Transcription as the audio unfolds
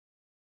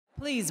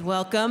Please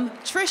welcome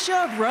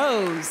Tricia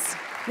Rose.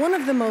 One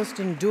of the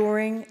most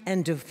enduring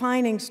and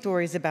defining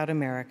stories about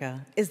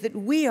America is that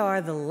we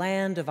are the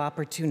land of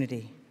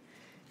opportunity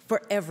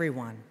for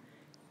everyone,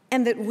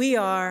 and that we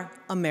are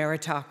a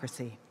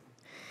meritocracy.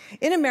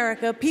 In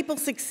America, people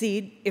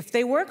succeed if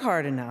they work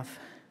hard enough.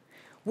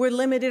 We're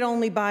limited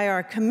only by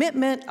our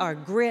commitment, our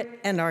grit,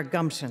 and our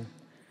gumption.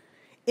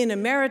 In a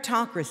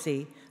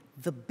meritocracy,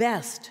 the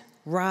best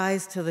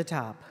rise to the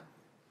top.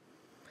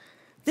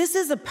 This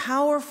is a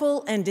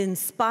powerful and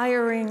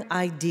inspiring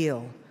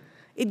ideal.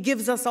 It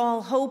gives us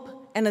all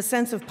hope and a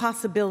sense of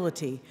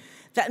possibility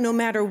that no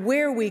matter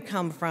where we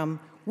come from,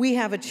 we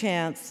have a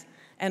chance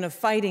and a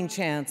fighting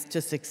chance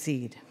to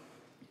succeed.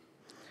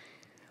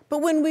 But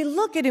when we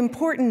look at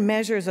important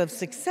measures of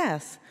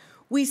success,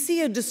 we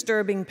see a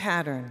disturbing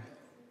pattern.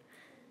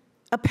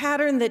 A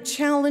pattern that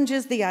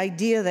challenges the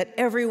idea that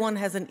everyone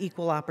has an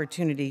equal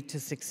opportunity to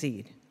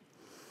succeed.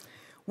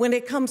 When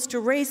it comes to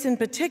race in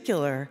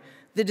particular,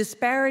 the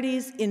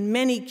disparities in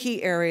many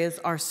key areas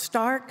are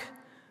stark,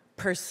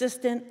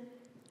 persistent,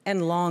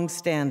 and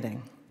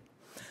long-standing.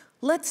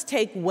 Let's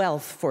take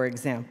wealth, for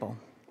example.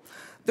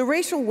 The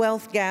racial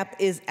wealth gap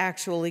is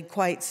actually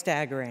quite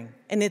staggering,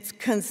 and it's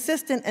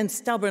consistent and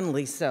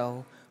stubbornly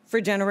so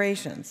for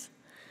generations.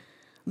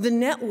 The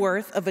net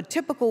worth of a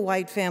typical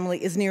white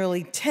family is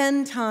nearly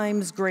 10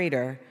 times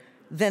greater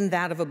than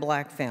that of a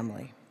black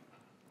family.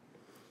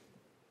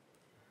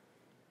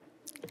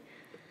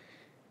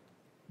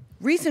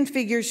 Recent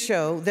figures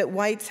show that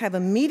whites have a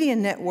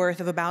median net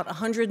worth of about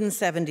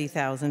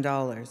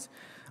 $170,000.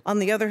 On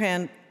the other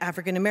hand,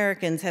 African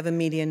Americans have a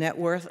median net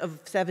worth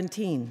of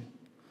 $17,000.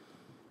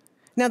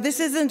 Now,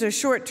 this isn't a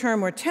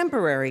short-term or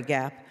temporary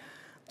gap.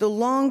 The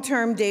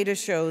long-term data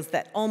shows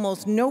that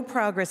almost no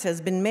progress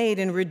has been made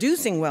in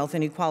reducing wealth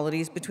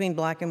inequalities between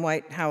black and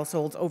white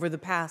households over the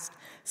past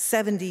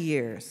 70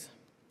 years.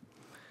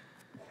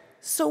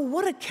 So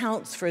what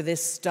accounts for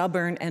this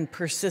stubborn and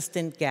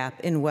persistent gap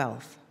in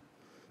wealth?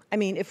 I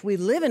mean, if we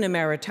live in a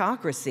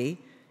meritocracy,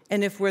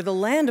 and if we're the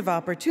land of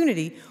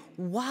opportunity,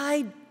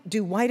 why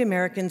do white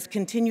Americans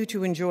continue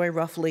to enjoy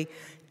roughly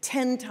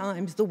 10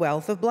 times the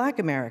wealth of black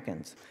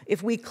Americans?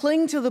 If we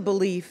cling to the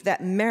belief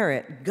that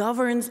merit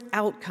governs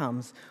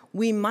outcomes,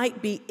 we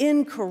might be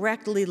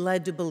incorrectly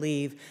led to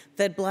believe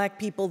that black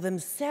people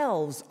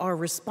themselves are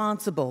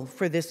responsible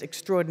for this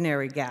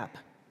extraordinary gap.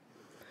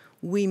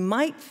 We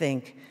might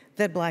think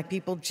that black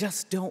people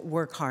just don't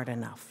work hard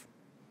enough.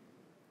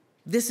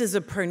 This is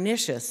a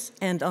pernicious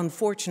and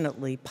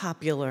unfortunately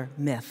popular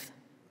myth.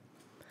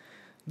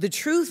 The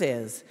truth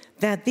is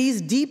that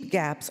these deep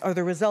gaps are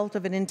the result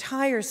of an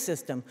entire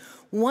system,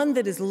 one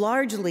that is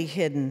largely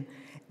hidden,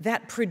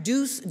 that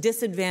produce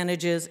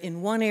disadvantages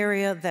in one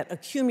area that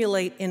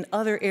accumulate in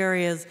other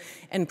areas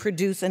and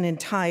produce an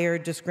entire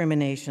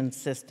discrimination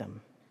system.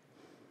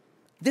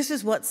 This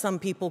is what some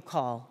people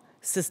call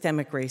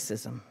systemic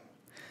racism.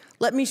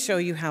 Let me show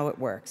you how it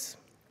works.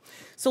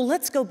 So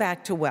let's go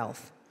back to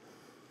wealth.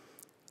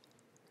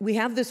 We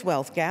have this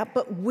wealth gap,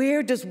 but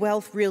where does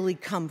wealth really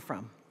come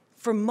from?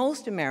 For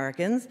most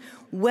Americans,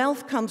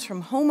 wealth comes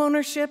from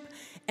homeownership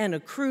and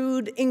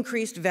accrued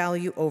increased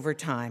value over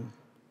time.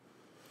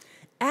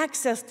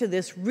 Access to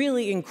this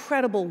really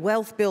incredible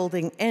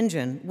wealth-building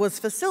engine was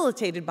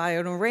facilitated by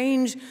an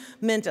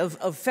arrangement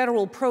of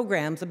federal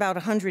programs about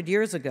 100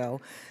 years ago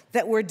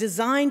that were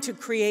designed to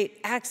create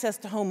access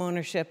to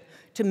homeownership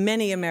to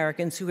many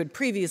Americans who had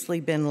previously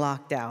been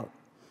locked out.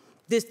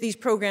 These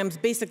programs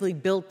basically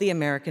built the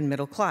American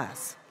middle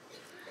class.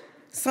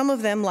 Some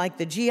of them, like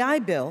the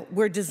GI Bill,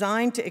 were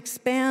designed to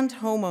expand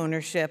home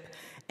ownership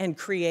and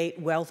create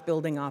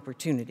wealth-building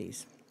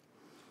opportunities.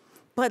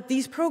 But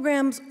these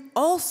programs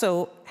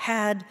also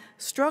had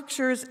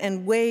structures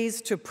and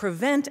ways to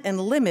prevent and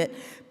limit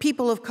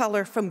people of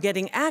color from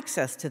getting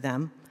access to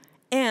them,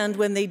 and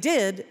when they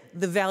did,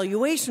 the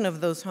valuation of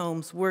those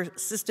homes were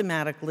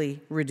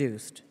systematically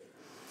reduced.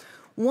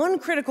 One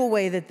critical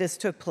way that this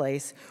took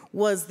place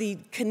was the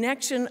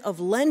connection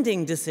of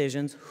lending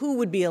decisions, who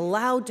would be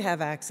allowed to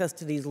have access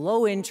to these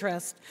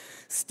low-interest,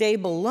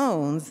 stable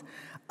loans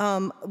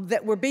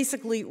that were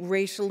basically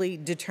racially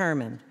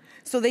determined.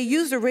 So they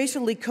used a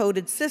racially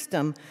coded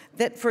system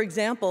that, for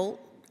example,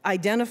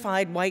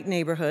 identified white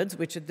neighborhoods,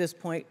 which at this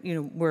point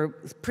were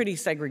pretty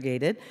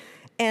segregated,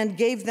 and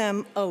gave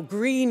them a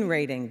green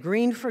rating,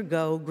 green for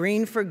go,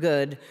 green for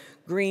good,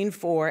 green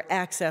for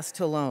access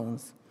to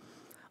loans.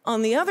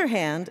 On the other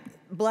hand,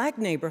 black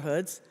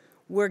neighborhoods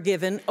were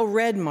given a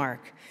red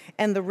mark.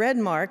 And the red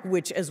mark,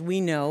 which as we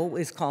know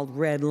is called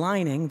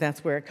redlining,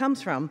 that's where it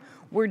comes from,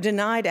 were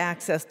denied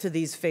access to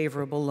these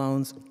favorable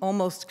loans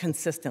almost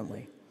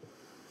consistently.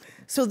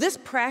 So this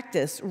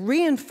practice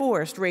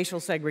reinforced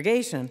racial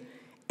segregation,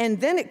 and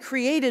then it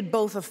created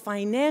both a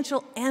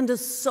financial and a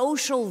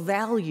social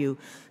value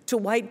to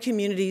white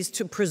communities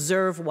to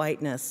preserve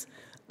whiteness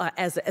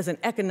as an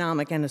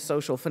economic and a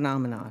social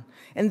phenomenon.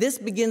 And this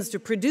begins to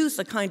produce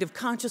a kind of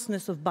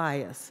consciousness of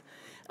bias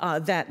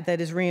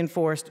that is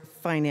reinforced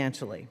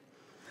financially.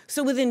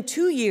 So within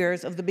 2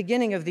 years of the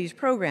beginning of these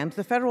programs,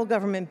 the federal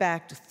government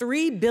backed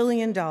 $3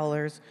 billion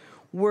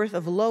worth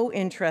of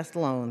low-interest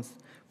loans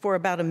for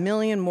about 1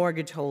 million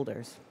mortgage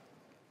holders.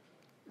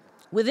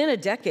 Within a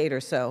decade or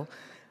so,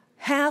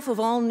 half of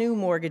all new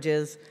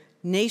mortgages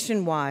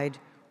nationwide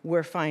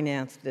were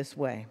financed this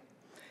way,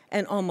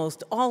 and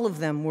almost all of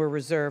them were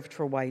reserved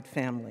for white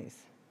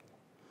families.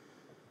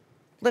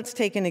 Let's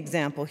take an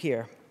example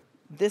here.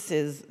 This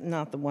is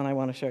not the one I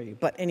want to show you,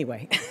 but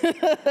anyway.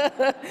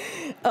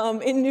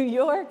 In New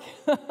York,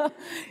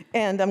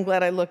 and I'm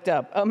glad I looked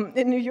up,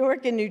 in New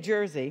York and New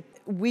Jersey,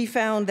 we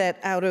found that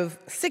out of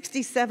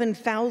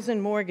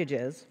 67,000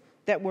 mortgages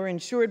that were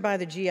insured by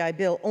the GI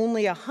Bill,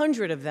 only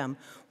 100 of them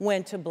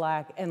went to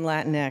Black and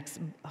Latinx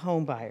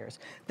home buyers.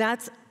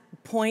 That's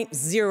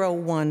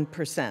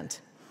 0.01%.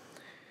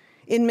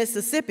 In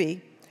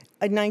Mississippi,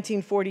 in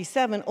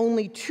 1947,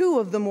 only 2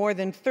 of the more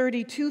than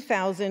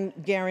 32,000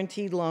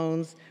 guaranteed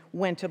loans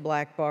went to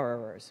Black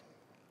borrowers.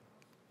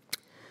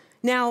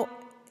 Now,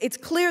 it's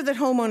clear that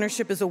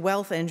homeownership is a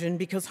wealth engine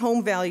because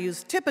home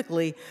values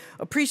typically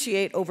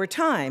appreciate over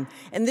time.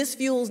 And this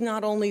fuels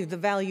not only the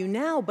value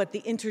now, but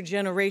the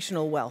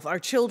intergenerational wealth. Our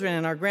children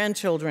and our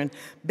grandchildren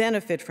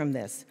benefit from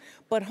this.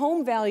 But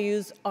home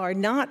values are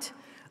not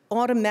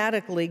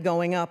automatically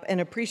going up,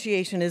 and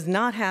appreciation is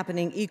not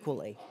happening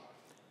equally.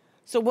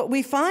 So what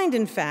we find,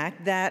 in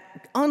fact,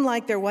 that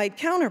unlike their white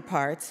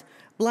counterparts,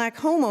 Black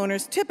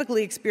homeowners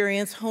typically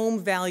experience home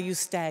value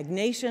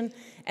stagnation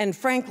and,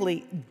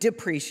 frankly,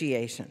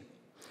 depreciation.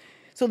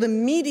 So the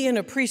median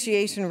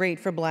appreciation rate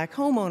for Black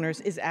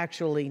homeowners is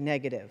actually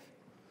negative.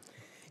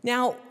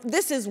 Now,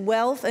 this is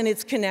wealth and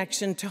its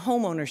connection to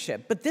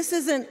homeownership, but this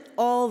isn't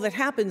all that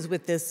happens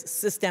with this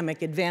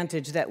systemic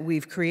advantage that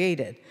we've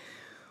created.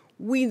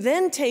 We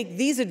then take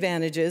these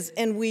advantages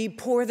and we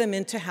pour them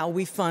into how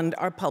we fund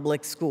our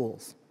public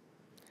schools.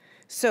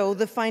 So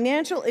the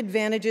financial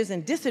advantages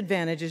and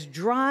disadvantages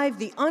drive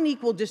the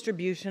unequal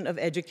distribution of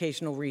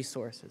educational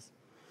resources.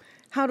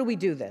 How do we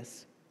do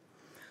this?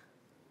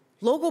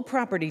 Local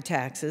property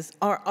taxes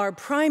are our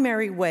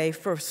primary way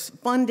for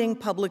funding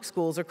public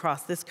schools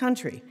across this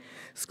country.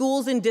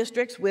 Schools in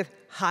districts with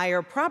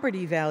higher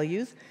property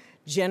values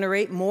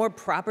generate more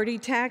property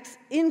tax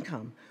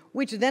income,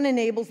 which then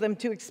enables them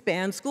to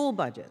expand school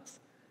budgets.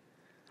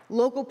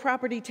 Local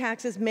property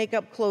taxes make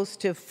up close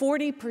to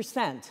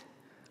 40%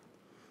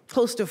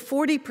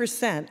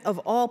 of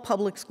all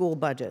public school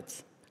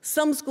budgets.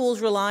 Some schools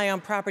rely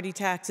on property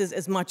taxes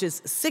as much as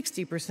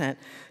 60%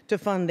 to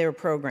fund their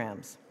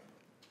programs.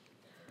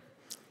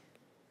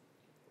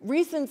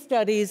 Recent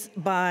studies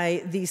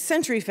by the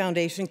Century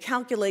Foundation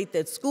calculate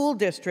that school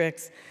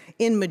districts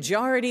in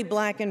majority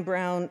Black and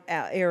brown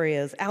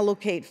areas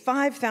allocate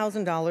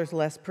 $5,000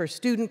 less per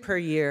student per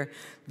year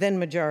than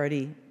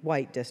majority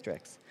white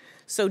districts.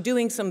 So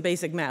doing some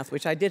basic math,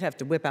 which I did have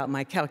to whip out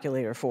my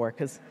calculator for,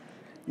 because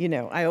you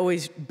know, I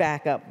always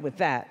back up with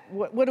that.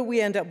 What do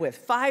we end up with?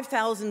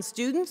 5,000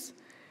 students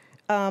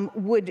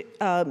in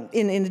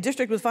a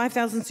district with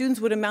 5,000 students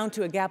would amount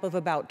to a gap of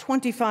about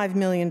 $25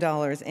 million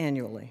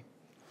annually.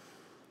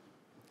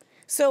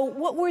 So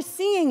what we're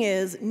seeing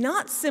is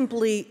not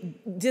simply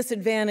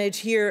disadvantage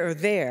here or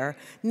there,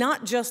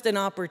 not just an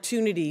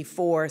opportunity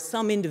for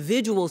some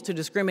individuals to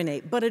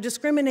discriminate, but a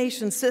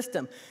discrimination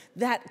system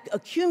that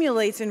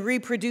accumulates and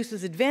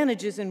reproduces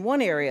advantages in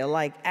one area,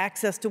 like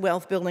access to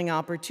wealth-building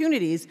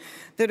opportunities,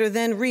 that are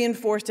then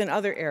reinforced in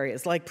other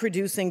areas, like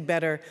producing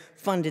better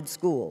funded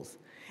schools.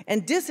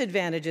 And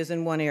disadvantages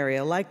in one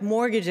area, like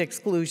mortgage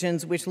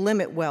exclusions which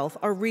limit wealth,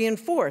 are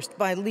reinforced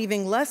by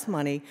leaving less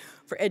money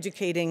for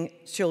educating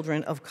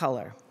children of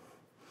color.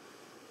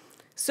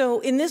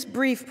 So in this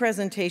brief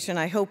presentation,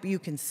 I hope you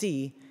can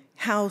see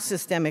how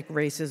systemic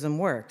racism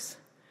works.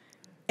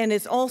 And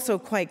it's also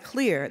quite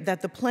clear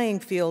that the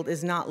playing field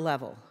is not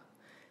level,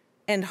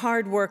 and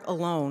hard work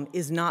alone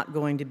is not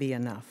going to be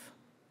enough.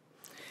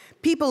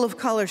 People of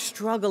color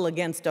struggle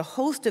against a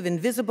host of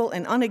invisible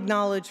and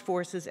unacknowledged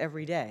forces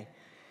every day.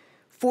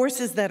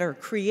 Forces that are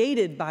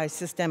created by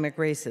systemic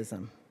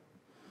racism.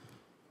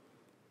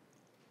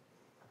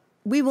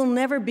 We will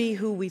never be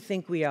who we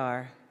think we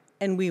are,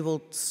 and we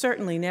will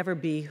certainly never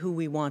be who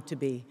we want to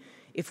be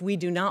if we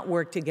do not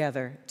work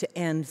together to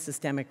end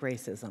systemic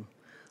racism.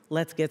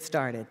 Let's get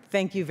started.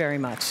 Thank you very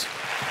much.